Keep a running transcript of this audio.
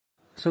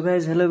So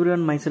guys, hello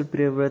everyone, myself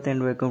Priyavrat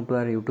and welcome to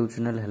our YouTube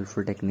channel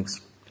Helpful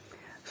Techniques.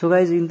 So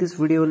guys, in this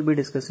video we'll be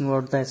discussing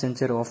about the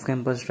Accenture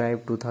off-campus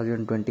drive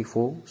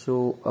 2024.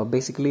 So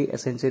basically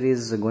Accenture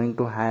is going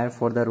to hire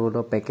for the role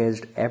of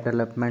packaged app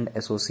development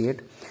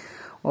associate,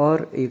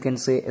 or you can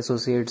say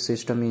associate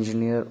system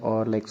engineer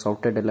or like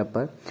software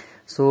developer.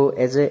 So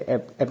as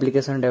a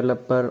application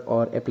developer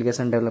or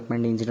application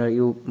development engineer,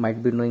 you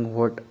might be knowing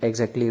what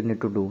exactly you need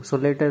to do. So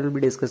later we'll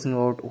be discussing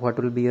about what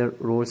will be your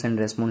roles and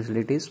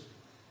responsibilities.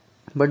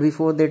 But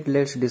before that,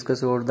 let's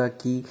discuss about the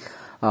key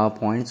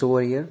points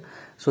over here.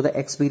 So the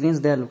experience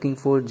they are looking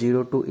for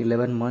 0 to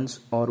 11 months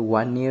or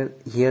 1 year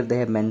here they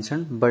have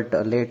mentioned, but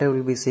later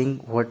we'll be seeing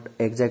what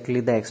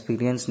exactly the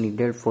experience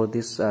needed for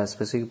this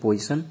specific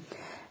position.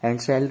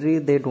 And salary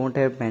they don't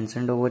have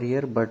mentioned over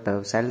here,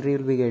 but salary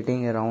will be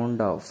getting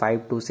around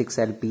 5 to 6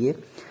 LPA.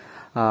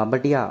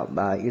 But yeah,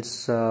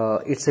 it's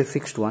a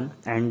fixed one.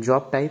 And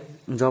job type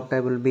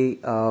will be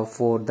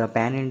for the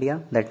pan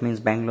India, that means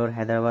Bangalore,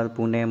 Hyderabad,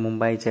 Pune,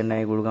 Mumbai,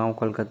 Chennai, Gurgaon,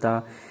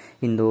 Kolkata,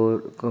 Indore,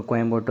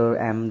 Coimbatore,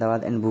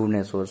 Ahmedabad and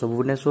Bhubaneswar. So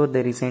Bhubaneswar,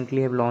 they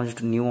recently have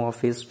launched new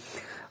office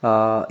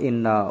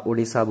in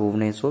Odisha,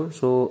 Bhubaneswar.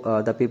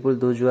 So the people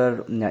those who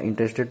are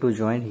interested to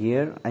join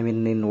here, I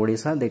mean in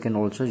Odisha, they can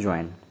also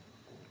join.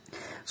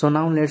 So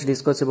now let's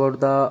discuss about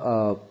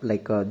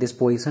the this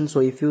position. So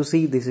if you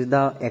see, this is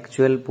the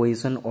actual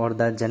position or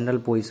the general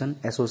position,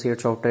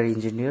 associate software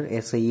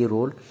engineer SAE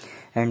role,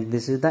 and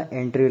this is the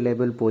entry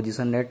level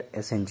position at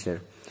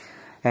Accenture.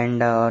 And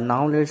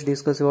now let's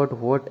discuss about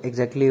what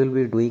exactly you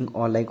will be doing,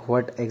 or like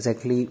what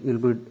exactly will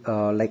be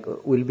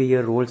will be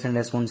your roles and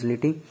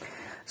responsibility.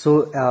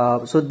 So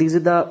so this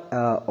is the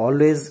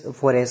always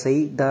for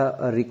SI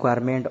the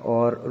requirement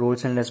or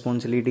roles and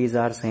responsibilities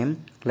are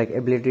same, like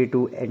ability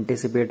to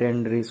anticipate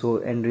and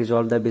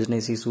resolve the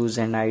business issues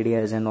and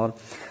ideas and all,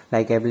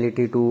 like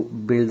ability to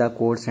build the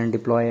codes and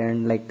deploy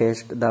and like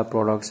test the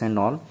products and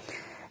all.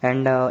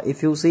 And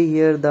if you see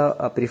here the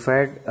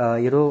preferred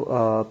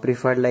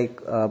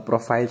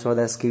profiles or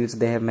the skills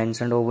they have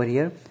mentioned over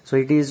here, so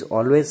it is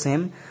always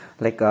same,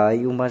 like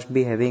you must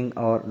be having,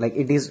 or like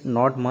it is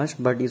not much,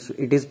 but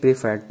it is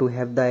preferred to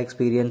have the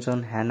experience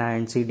on HANA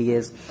and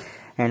CDS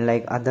and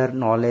like other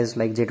knowledge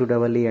like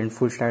J2EE and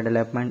full stack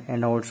development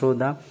and also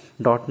the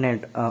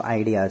 .NET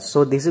ideas.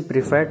 So this is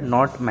preferred,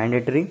 not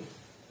mandatory.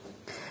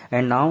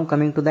 And now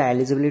coming to the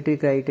eligibility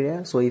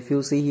criteria. So if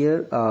you see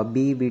here,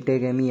 B,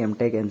 BTech, ME,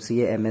 MTech,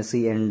 MCA,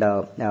 MSc and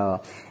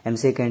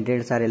MCA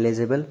candidates are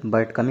eligible.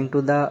 But coming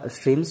to the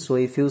streams, so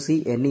if you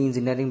see any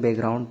engineering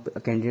background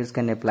candidates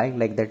can apply,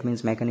 like that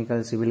means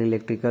mechanical, civil,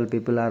 electrical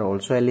people are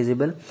also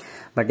eligible.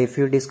 But if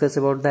you discuss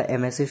about the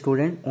MSc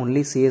student,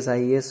 only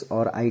CSIS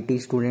or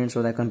IT students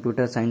or the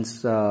computer science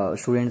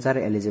students are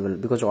eligible,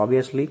 because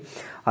obviously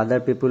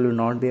other people will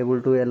not be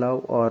able to allow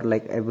or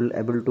like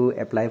able to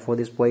apply for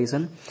this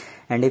position.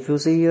 And if you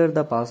see here,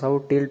 the pass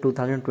out till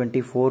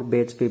 2024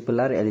 batch people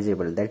are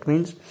eligible. That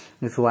means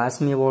if you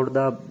ask me about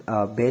the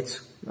batch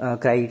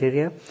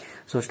criteria,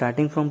 so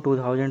starting from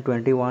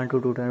 2021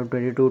 to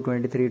 2022,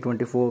 23,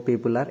 24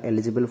 people are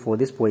eligible for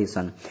this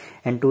position.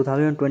 And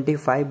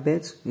 2025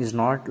 batch is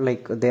not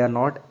like they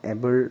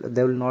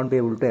will not be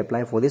able to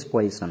apply for this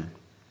position.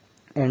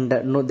 And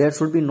no, there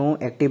should be no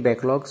active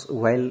backlogs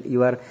while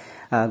you are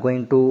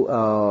going to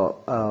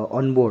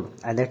onboard.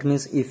 And that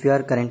means if you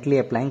are currently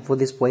applying for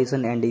this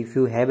position and if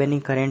you have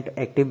any current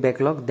active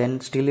backlog, then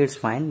still it's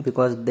fine,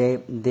 because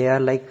they are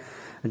like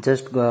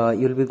just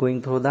you'll be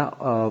going through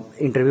the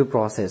interview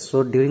process.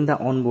 So during the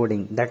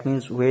onboarding, that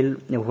means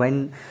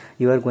when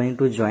you are going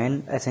to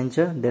join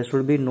Accenture, there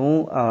should be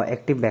no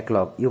active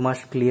backlog. You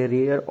must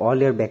clear all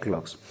your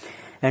backlogs.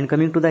 And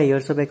coming to the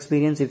years of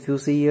experience, if you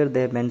see here,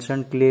 they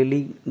mentioned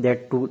clearly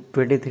that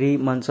 23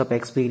 months of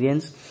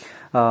experience,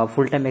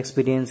 full-time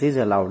experience is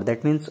allowed.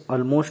 That means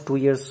almost 2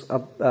 years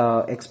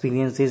of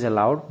experience is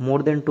allowed.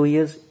 More than 2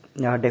 years,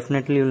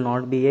 definitely will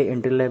not be a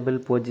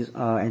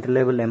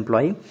entry-level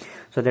employee.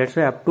 So that's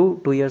why up to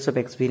 2 years of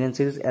experience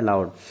is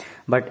allowed.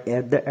 But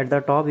at the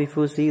top, if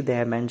you see, they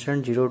have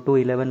mentioned 0 to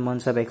 11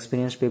 months of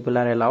experience people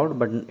are allowed,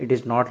 but it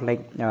is not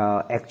like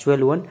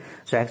actual one.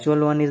 So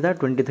actual one is the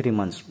 23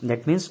 months.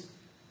 That means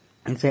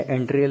it's an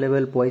entry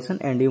level position,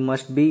 and you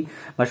must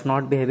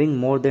not be having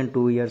more than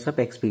 2 years of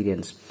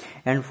experience.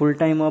 And full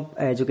time of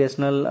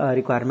educational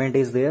requirement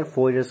is there.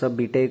 4 years of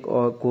BTech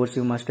or course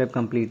you must have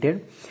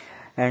completed.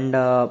 And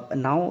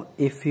now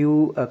if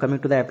you coming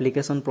to the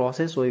application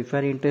process, so if you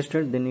are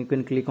interested, then you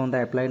can click on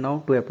the apply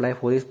now to apply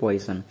for this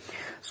position.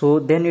 So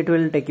then it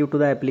will take you to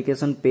the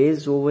application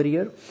page over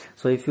here.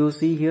 So if you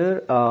see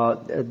here,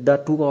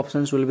 the two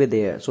options will be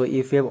there. So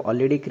if you have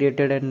already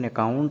created an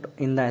account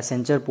in the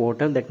Accenture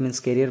portal, that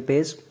means career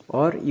page,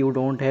 or you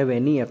don't have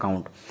any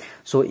account.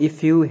 So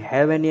if you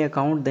have any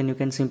account, then you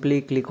can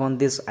simply click on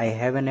this I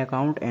have an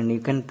account, and you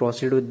can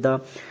proceed with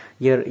the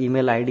your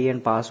email ID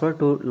and password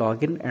to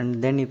log in,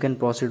 and then you can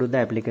proceed with the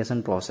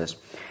application process.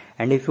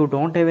 And if you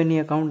don't have any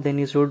account, then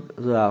you should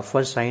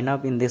first sign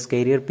up in this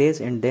career page,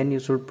 and then you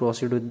should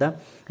proceed with the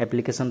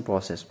application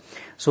process.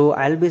 So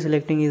I'll be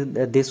selecting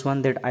this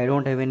one, that I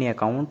don't have any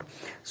account.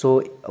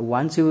 So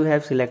once you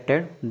have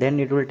selected, then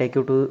it will take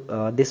you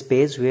to this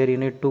page where you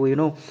need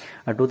to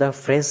do the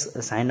fresh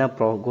sign up,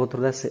 go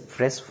through the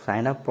fresh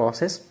sign up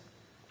process.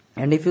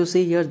 And if you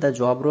see here, the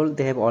job role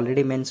they have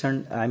already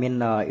mentioned,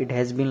 it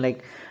has been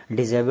like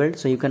disabled,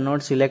 so you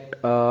cannot select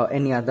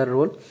any other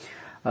role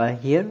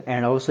here.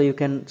 And also you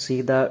can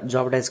see the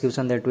job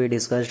description that we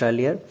discussed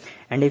earlier.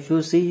 And if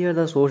you see here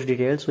the source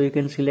details, so you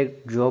can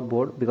select job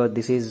board, because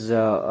this is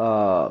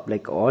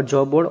like or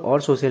job board or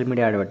social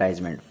media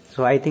advertisement.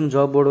 So I think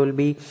job board will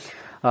be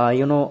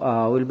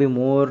will be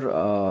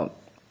more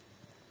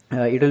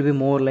it will be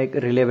more like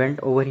relevant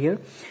over here.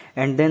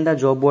 And then the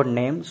job board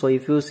name, so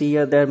if you see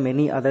here, there are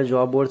many other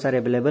job boards are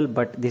available,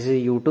 but this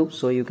is YouTube,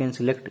 so you can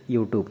select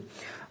YouTube.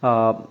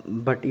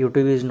 But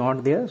YouTube is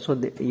not there, so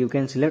you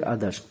can select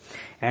others.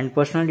 And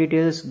personal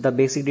details, the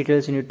basic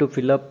details you need to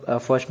fill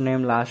up, first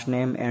name, last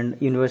name, and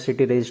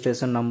university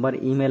registration number,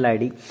 email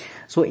ID.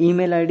 So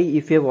email ID,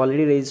 if you have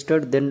already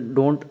registered, then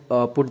don't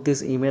put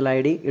this email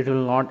ID, it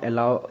will not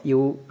allow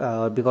you,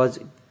 because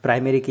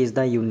primary key is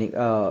the unique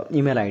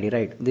email ID,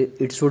 right?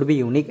 It should be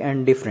unique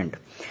and different.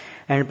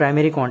 And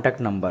primary contact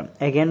number,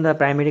 again the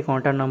primary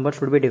contact number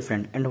should be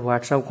different. And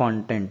WhatsApp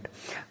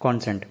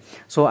consent.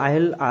 So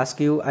I'll ask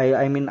you,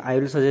 I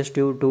will suggest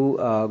you to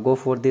go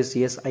for this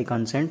yes I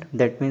consent.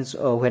 That means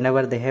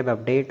whenever they have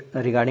update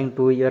regarding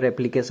to your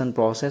application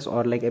process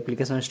or like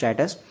application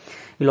status,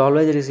 you'll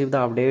always receive the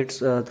updates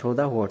through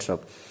the WhatsApp.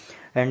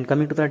 And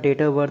coming to the date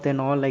of birth and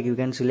all, like you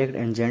can select,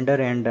 and gender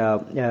and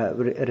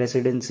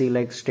residency,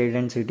 like state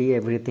and city,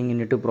 everything you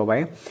need to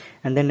provide.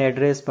 And then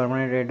address,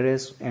 permanent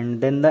address, and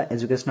then the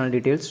educational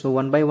details. So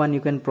one by one you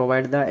can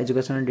provide the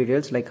educational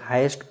details, like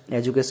highest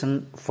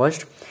education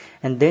first,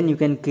 and then you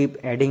can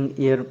keep adding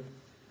your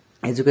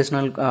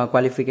educational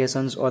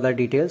qualifications or the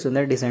details in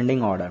the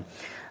descending order.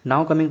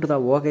 Now coming to the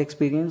work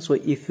experience, so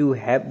if you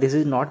have, this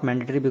is not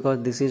mandatory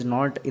because this is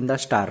not in the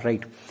star,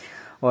 right?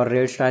 Or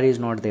red star is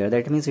not there,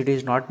 that means it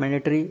is not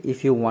mandatory.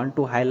 If you want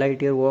to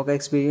highlight your work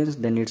experience,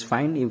 then it's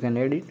fine, you can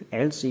add it.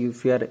 Else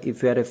if you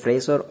are a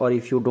fresher, or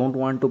if you don't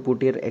want to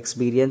put your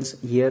experience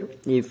here,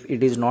 if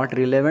it is not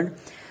relevant,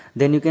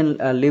 then you can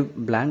leave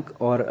blank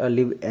or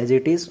leave as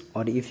it is.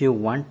 Or if you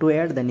want to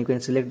add, then you can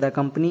select the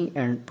company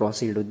and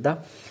proceed with the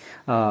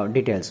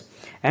details.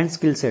 And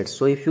skill sets,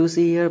 so if you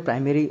see here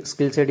primary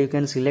skill set you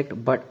can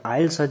select, but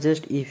I'll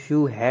suggest if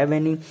you have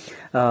any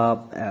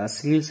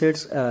skill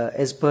sets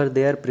as per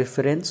their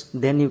preference,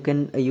 then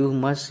you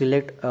must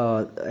select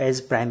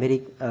as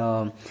primary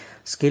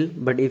skill.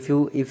 But if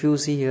you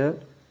see here,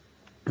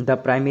 the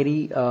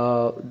primary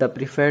the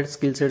preferred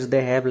skill sets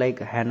they have, like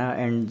HANA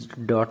and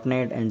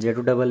 .NET and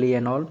J2EE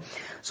and all.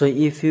 So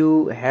if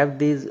you have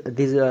these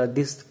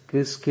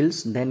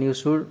skills, then you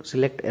should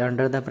select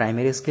under the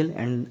primary skill,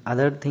 and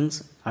other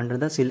things under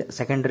the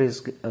secondary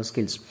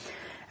skills.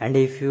 And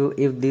if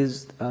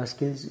these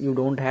skills you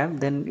don't have,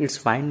 then it's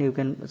fine, you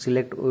can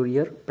select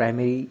your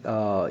primary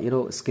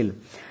skill.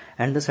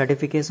 And the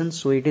certifications,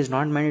 so it is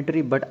not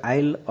mandatory, but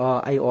I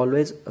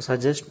always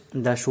suggest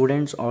the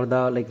students or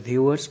the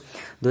viewers,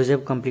 those who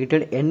have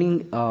completed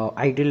any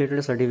IT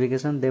related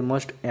certification, they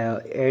must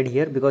add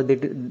here, because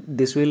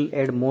this will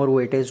add more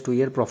weightage to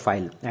your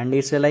profile, and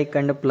it's a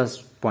kind of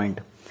plus point.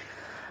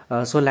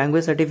 So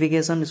language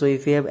certification, so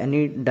if you have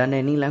done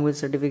any language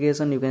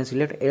certification, you can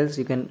select, else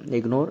you can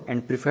ignore.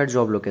 And preferred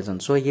job location,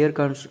 so here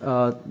comes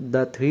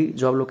the 3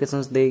 job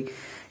locations they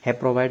have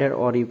provided,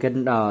 or you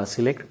can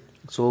select.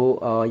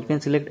 So you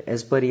can select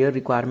as per your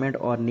requirement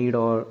or need,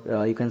 or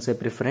you can say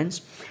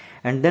preference.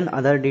 And then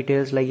other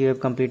details, like you have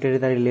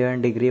completed the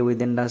relevant degree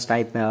within the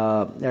type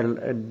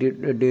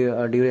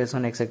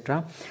duration,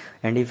 etc.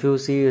 And if you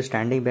see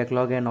standing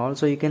backlog and all,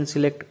 so you can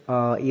select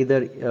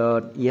either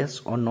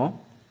yes or no.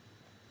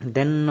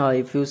 Then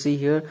if you see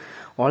here,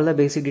 all the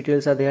basic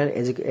details are there.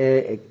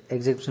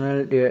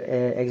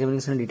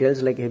 Examination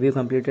details, like have you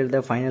completed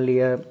the final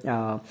year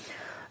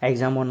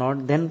exam or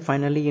not. Then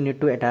finally you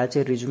need to attach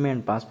a resume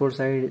and passport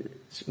size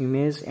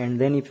image. And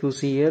then if you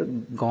see here,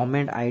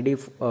 government ID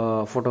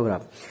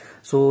photograph,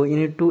 so you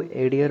need to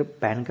add your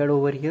PAN card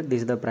over here.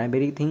 This is the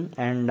primary thing,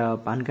 and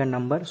PAN card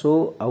number.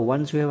 So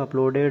once you have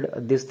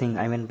uploaded this thing,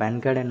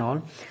 PAN card and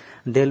all,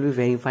 they'll be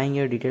verifying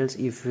your details.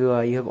 If you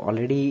have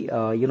already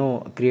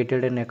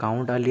created an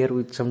account earlier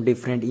with some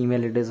different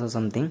email address or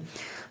something.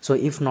 So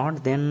if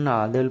not, then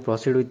they will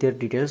proceed with your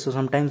details. So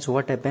sometimes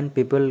what happen,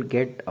 people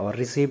get or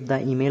receive the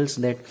emails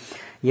that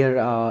your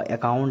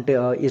account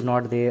is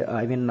not there.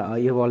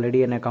 You have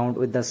already an account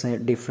with the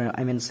same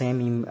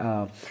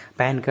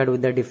PAN card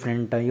with the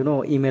different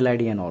email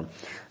ID and all.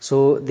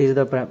 So this is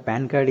the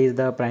PAN card is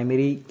the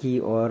primary key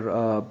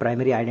or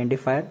primary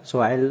identifier.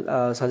 So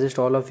I'll suggest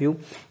all of you,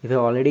 if you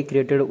have already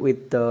created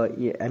with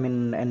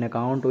an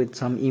account with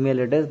some email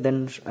address,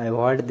 then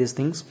avoid these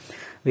things,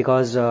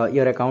 because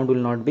your account will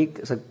not be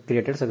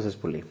created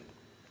successfully.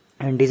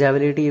 And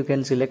disability you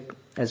can select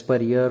as per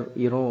your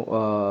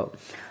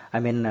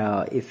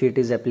if it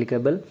is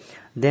applicable,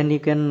 then you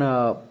can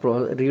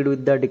read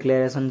with the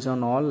declarations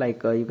and all,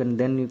 like you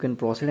can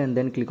proceed and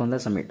then click on the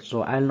submit.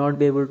 So I'll not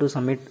be able to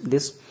submit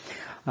this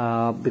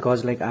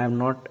because like I am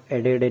not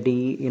added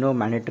any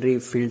mandatory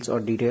fields or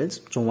details.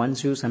 So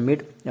once you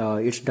submit,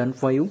 it's done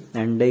for you,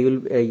 and they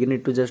will you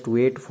need to just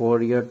wait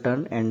for your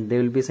turn, and they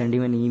will be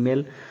sending an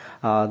email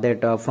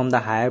that from the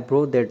Hire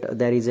Pro that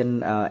there is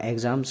an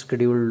exam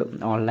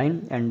scheduled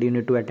online, and you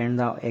need to attend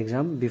the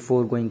exam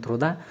before going through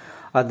the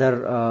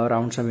other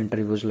rounds of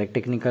interviews like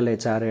technical,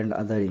 HR, and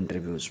other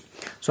interviews.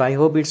 So I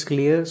hope it's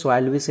clear. So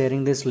I'll be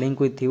sharing this link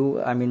with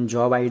you,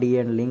 job ID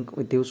and link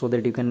with you, so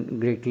that you can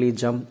directly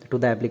jump to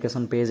the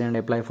application page and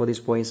apply for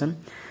this position.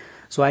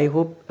 So I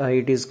hope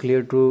it is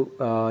clear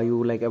to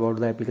you, like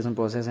about the application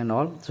process and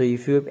all. So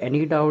if you have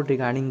any doubt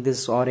regarding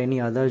this or any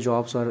other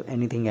jobs or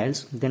anything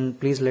else, then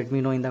please let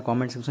me know in the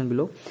comment section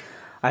below.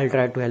 I'll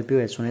try to help you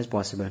as soon as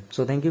possible.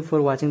 So thank you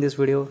for watching this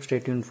video. Stay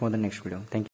tuned for the next video. Thank you.